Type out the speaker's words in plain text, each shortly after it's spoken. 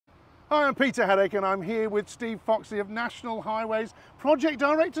Hi, I'm Peter Haddock and I'm here with Steve Foxley of National Highways, Project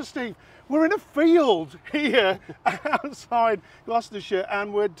Director. Steve, we're in a field here outside Gloucestershire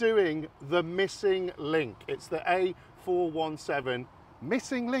and we're doing the Missing Link. It's the A417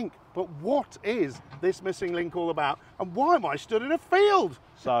 Missing Link. But what is this Missing Link all about and why am I stood in a field?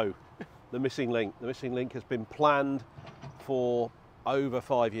 So, the Missing Link has been planned for over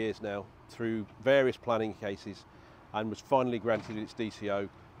 5 years now through various planning cases and was finally granted its DCO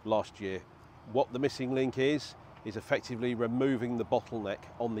last year. What the Missing Link is effectively removing the bottleneck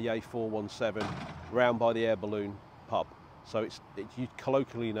on the A417 round by the air balloon pub. So it's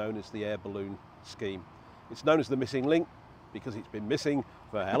colloquially known as the air balloon scheme. It's known as the Missing Link because it's been missing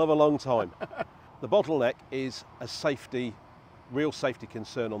for a hell of a long time. The bottleneck is a real safety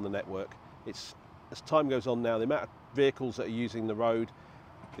concern on the network. As time goes on now, the amount of vehicles that are using the road,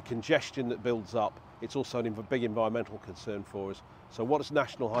 the congestion that builds up, it's also a big environmental concern for us. So what has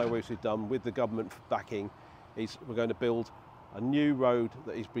National Highways have done with the government backing is we're going to build a new road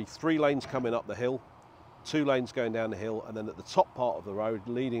that is be 3 lanes coming up the hill, 2 lanes going down the hill, and then at the top part of the road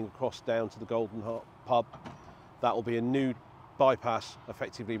leading across down to the Golden Heart pub, that will be a new bypass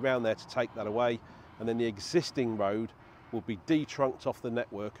effectively round there to take that away, and then the existing road will be detrunked off the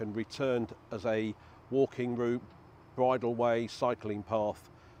network and returned as a walking route, bridle way, cycling path.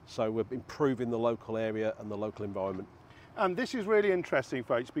 So we're improving the local area and the local environment. And this is really interesting,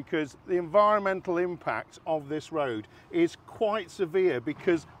 folks, because the environmental impact of this road is quite severe,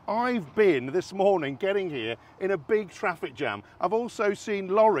 because I've been this morning getting here in a big traffic jam. I've also seen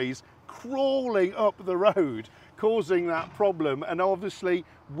lorries crawling up the road causing that problem, and obviously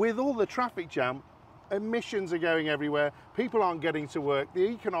with all the traffic jam, emissions are going everywhere, people aren't getting to work. The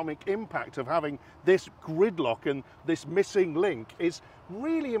economic impact of having this gridlock and this missing link is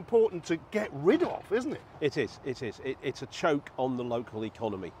really important to get rid of, isn't it? It is. It's a choke on the local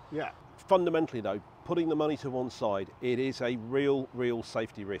economy. Yeah. Fundamentally though, putting the money to one side, it is a real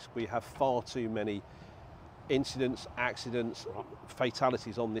safety risk. We have far too many incidents, accidents,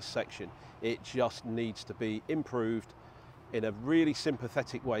 fatalities on this section. It just needs to be improved in a really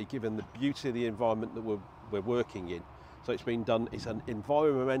sympathetic way, given the beauty of the environment that we're working in. So it's been done, it's an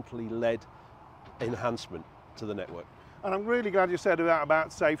environmentally led enhancement to the network. And I'm really glad you said that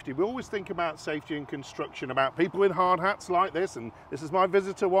about safety. We always think about safety in construction, about people with hard hats like this, and this is my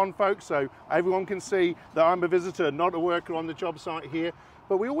visitor one, folks, so everyone can see that I'm a visitor, not a worker on the job site here.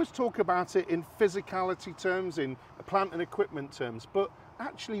 But we always talk about it in physicality terms, in plant and equipment terms, but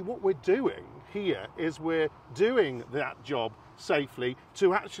actually what we're doing here is we're doing that job safely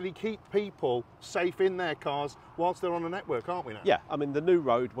to actually keep people safe in their cars whilst they're on a network, aren't we now? Yeah, I mean the new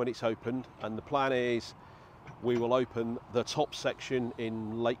road when it's opened, and the plan is we will open the top section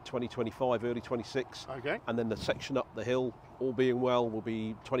in late 2025, early 26, okay, and then the section up the hill, all being well, will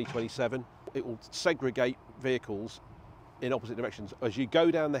be 2027. It will segregate vehicles in opposite directions. As you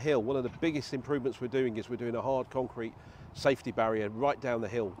go down the hill, one of the biggest improvements we're doing is we're doing a hard concrete safety barrier right down the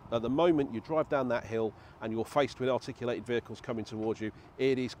hill. At the moment, you drive down that hill and you're faced with articulated vehicles coming towards you.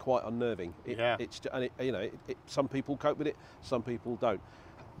 It is quite unnerving. Some people cope with it, some people don't.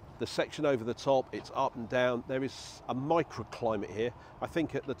 The section over the top, it's up and down. There is a microclimate here. I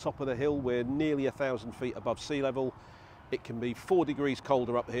think at the top of the hill, we're nearly 1,000 feet above sea level. It can be 4 degrees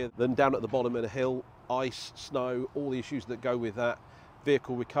colder up here than down at the bottom of the hill. Ice, snow, all the issues that go with that.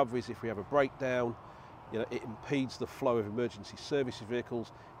 Vehicle recoveries if we have a breakdown. You know, it impedes the flow of emergency services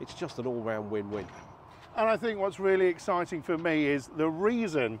vehicles. It's just an all-round win-win. And I think what's really exciting for me is the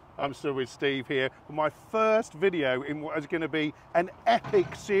reason I'm still with Steve here for my first video in what is going to be an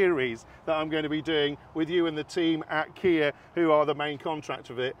epic series that I'm going to be doing with you and the team at Kier, who are the main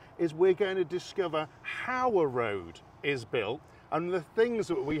contractor of it, is we're going to discover how a road is built and the things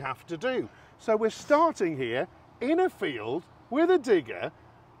that we have to do. So we're starting here in a field with a digger,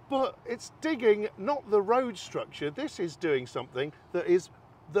 but it's digging not the road structure. This is doing something that is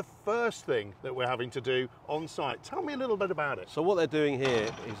the first thing that we're having to do on site. Tell me a little bit about it. So what they're doing here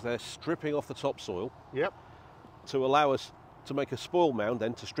is they're stripping off the topsoil. Yep. To allow us to make a spoil mound,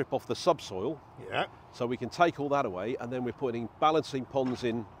 then to strip off the subsoil. Yeah. So we can take all that away, and then we're putting balancing ponds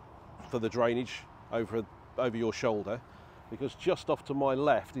in for the drainage over your shoulder, because just off to my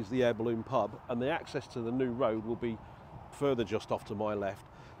left is the air balloon pub, and the access to the new road will be further just off to my left.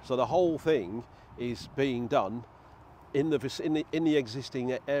 So the whole thing is being done in the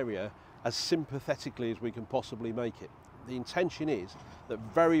existing area as sympathetically as we can possibly make it. The intention is that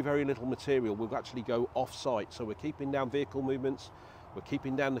very little material will actually go off-site, so we're keeping down vehicle movements, we're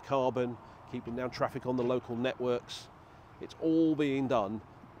keeping down the carbon, keeping down traffic on the local networks. It's all being done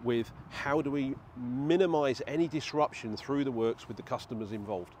with how do we minimise any disruption through the works with the customers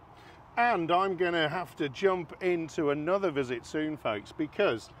involved. And I'm going to have to jump into another visit soon, folks,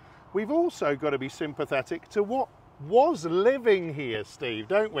 because we've also got to be sympathetic to what was living here, Steve,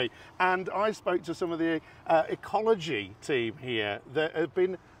 don't we? And I spoke to some of the ecology team here that have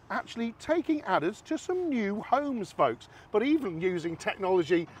been actually taking adders to some new homes, folks, but even using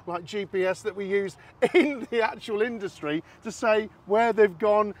technology like GPS that we use in the actual industry to say where they've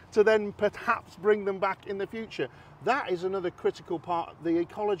gone to then perhaps bring them back in the future. That is another critical part of the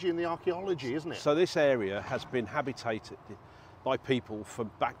ecology and the archaeology, isn't it? So this area has been habitated by people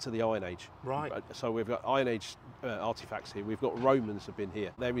from back to the Iron Age. Right. So we've got Iron Age artifacts here. We've got Romans have been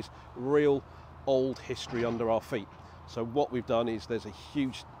here. There is real old history under our feet. So what we've done is there's a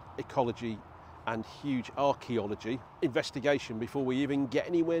huge ecology and huge archaeology investigation before we even get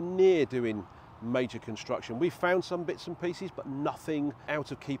anywhere near doing major construction. We've found some bits and pieces, but nothing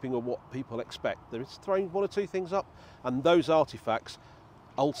out of keeping with what people expect. There is throwing one or two things up, and those artifacts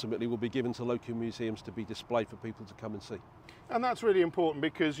ultimately will be given to local museums to be displayed for people to come and see. And that's really important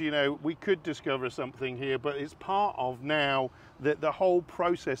because, you know, we could discover something here, but it's part of now the whole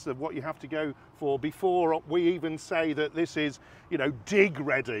process of what you have to go for before we even say that this is, you know, dig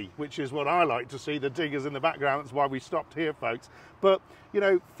ready, which is what I like to see, the diggers in the background. That's why we stopped here, folks. But, you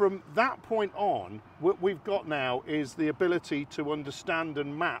know, from that point on, what we've got now is the ability to understand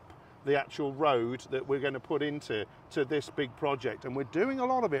and map the actual road that we're going to put into this big project. And we're doing a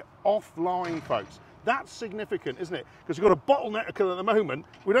lot of it offline, folks. That's significant, isn't it? Because we've got a bottleneck at the moment.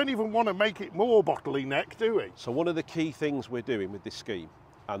 We don't even want to make it more bottleneck, do we? So one of the key things we're doing with this scheme,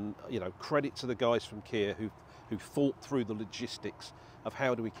 and you know, credit to the guys from Kier who thought through the logistics of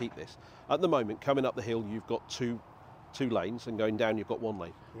how do we keep this. At the moment, coming up the hill, you've got two lanes, and going down, you've got one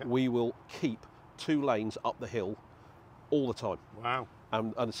lane. Yep. We will keep 2 lanes up the hill all the time. Wow.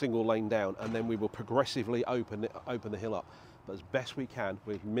 And a single lane down, and then we will progressively open the hill up. But as best we can,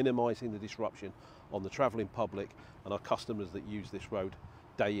 we're minimising the disruption on the travelling public and our customers that use this road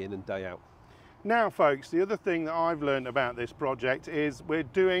day in and day out. Now, folks, the other thing that I've learned about this project is we're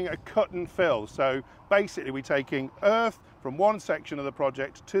doing a cut and fill. So basically we're taking earth from one section of the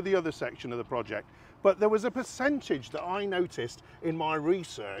project to the other section of the project. But there was a percentage that I noticed in my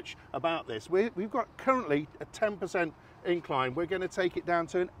research about this. We've got currently a 10% incline. We're going to take it down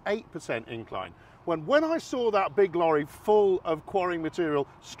to an 8% incline. When I saw that big lorry full of quarrying material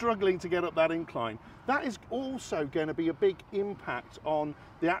struggling to get up that incline, that is also going to be a big impact on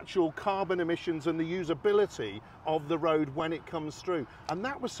the actual carbon emissions and the usability of the road when it comes through. And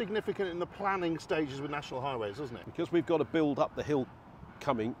that was significant in the planning stages with National Highways, wasn't it? Because we've got to build up the hill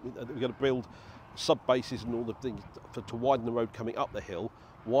coming, we've got to build sub-bases and all the things to widen the road coming up the hill.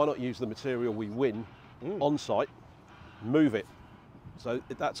 Why not use the material we win on site, move it? So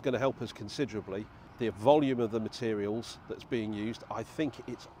that's going to help us considerably. The volume of the materials that's being used, I think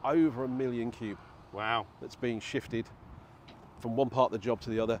it's over 1 million cube. Wow. That's being shifted from one part of the job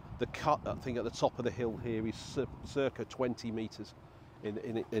to the other. The cut, I think, at the top of the hill here is circa 20 metres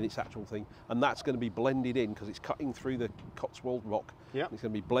in its actual thing. And that's going to be blended in because it's cutting through the Cotswold rock. Yep. It's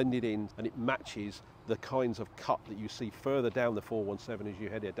going to be blended in, and it matches the kinds of cut that you see further down the 417 as you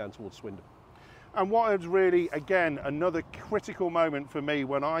head here down towards Swindon. And what was really, again, another critical moment for me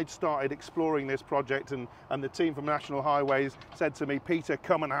when I started exploring this project and the team from National Highways said to me, Peter,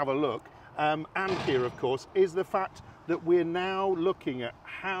 come and have a look, and Kier, of course, is the fact that we're now looking at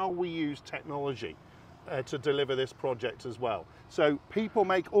how we use technology to deliver this project as well. So people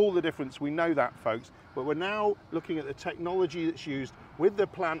make all the difference, we know that, folks, but we're now looking at the technology that's used with the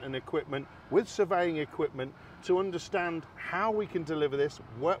plant and equipment, with surveying equipment, to understand how we can deliver this,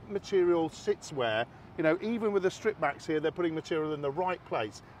 what material sits where. You know, even with the strip backs here, they're putting material in the right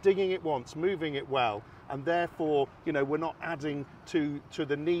place, digging it once, moving it well, and therefore, you know, we're not adding to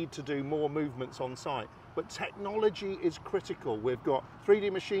the need to do more movements on site. But technology is critical. We've got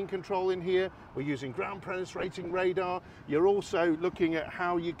 3D machine control in here. We're using ground penetrating radar. You're also looking at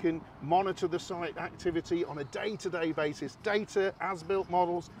how you can monitor the site activity on a day-to-day basis. Data, as-built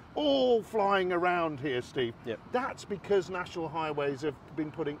models, all flying around here, Steve. Yep. That's because National Highways have been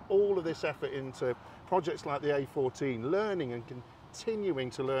putting all of this effort into projects like the A14, learning and continuing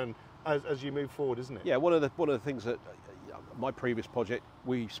to learn as you move forward, isn't it? Yeah, one of the things that my previous project,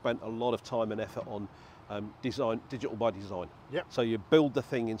 we spent a lot of time and effort on design, digital by design. Yep. So you build the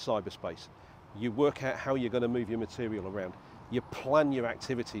thing in cyberspace, you work out how you're going to move your material around, you plan your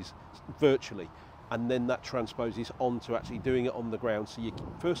activities virtually, and then that transposes onto actually doing it on the ground. So you,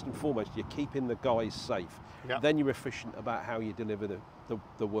 first and foremost, you're keeping the guys safe. Yep. Then you're efficient about how you deliver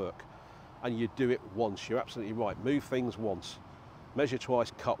the work, and you do it once. You're absolutely right. Move things once, measure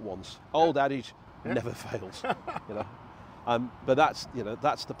twice, cut once. Old adage, never fails. You know. But that's,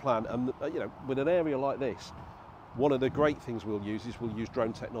 that's the plan. And with an area like this, one of the great things we'll use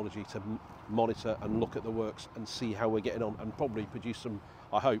drone technology to monitor and look at the works and see how we're getting on, and probably produce some,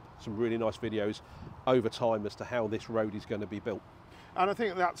 I hope, some really nice videos over time as to how this road is going to be built. And I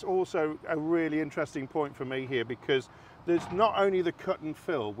think that's also a really interesting point for me here, because there's not only the cut and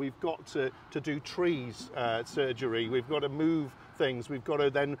fill, we've got to do trees surgery, we've got to move things, we've got to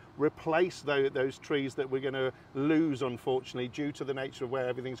then replace those trees that we're going to lose, unfortunately, due to the nature of where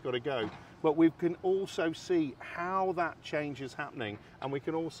everything's got to go. But we can also see how that change is happening, and we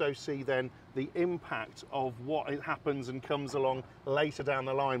can also see then the impact of what happens and comes along later down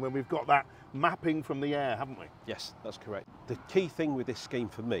the line when we've got that mapping from the air, haven't we? Yes, that's correct. The key thing with this scheme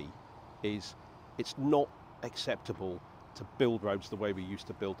for me is it's not acceptable to build roads the way we used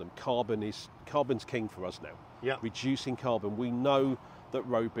to build them. Carbon's king for us now. Yeah. Reducing carbon. We know that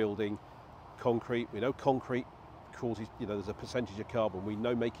road building, concrete, we know concrete causes, there's a percentage of carbon. We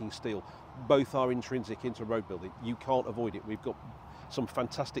know making steel, both are intrinsic into road building. You can't avoid it. We've got some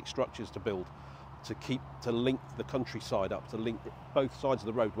fantastic structures to build to link the countryside up, to link both sides of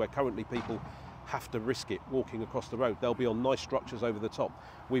the road, where currently people have to risk it walking across the road. They'll be on nice structures over the top.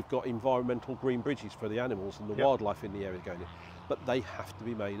 We've got environmental green bridges for the animals and the wildlife in the area going in, but they have to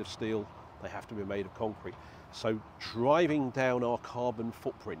be made of steel, they have to be made of concrete. So driving down our carbon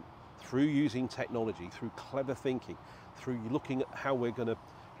footprint through using technology, through clever thinking, through looking at how we're going to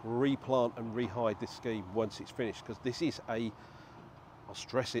replant and rehide this scheme once it's finished, because this is I'll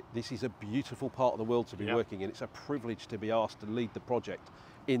stress it, this is a beautiful part of the world to be working in. It's a privilege to be asked to lead the project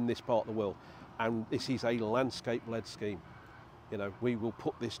in this part of the world. And this is a landscape-led scheme. We will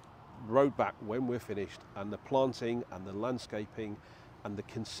put this road back when we're finished, and the planting and the landscaping and the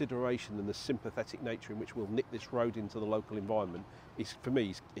consideration and the sympathetic nature in which we'll knit this road into the local environment is, for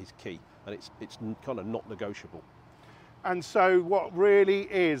me, is key, and it's kind of not negotiable. And so what really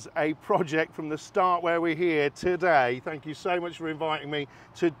is a project from the start where we're here today, thank you so much for inviting me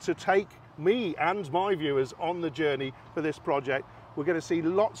to take me and my viewers on the journey for this project. We're going to see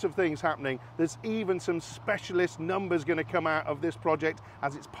lots of things happening. There's even some specialist numbers going to come out of this project,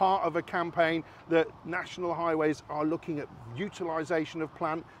 as it's part of a campaign that National Highways are looking at utilisation of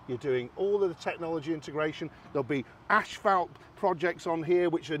plant. You're doing all of the technology integration. There'll be asphalt projects on here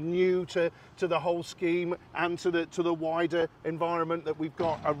which are new to the whole scheme and to the wider environment that we've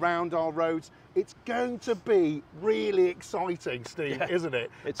got around our roads. It's going to be really exciting, Steve, isn't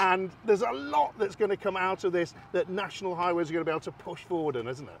it? And there's a lot that's going to come out of this that National Highways are going to be able to push forward in,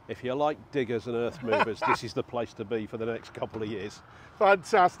 isn't it? If you like diggers and earth movers, this is the place to be for the next couple of years.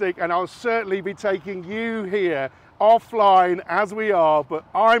 Fantastic, and I'll certainly be taking you here offline as we are, but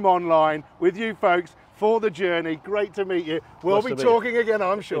I'm online with you folks for the journey. Great to meet you. We'll be talking again,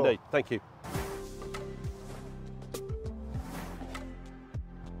 I'm sure. Indeed, thank you.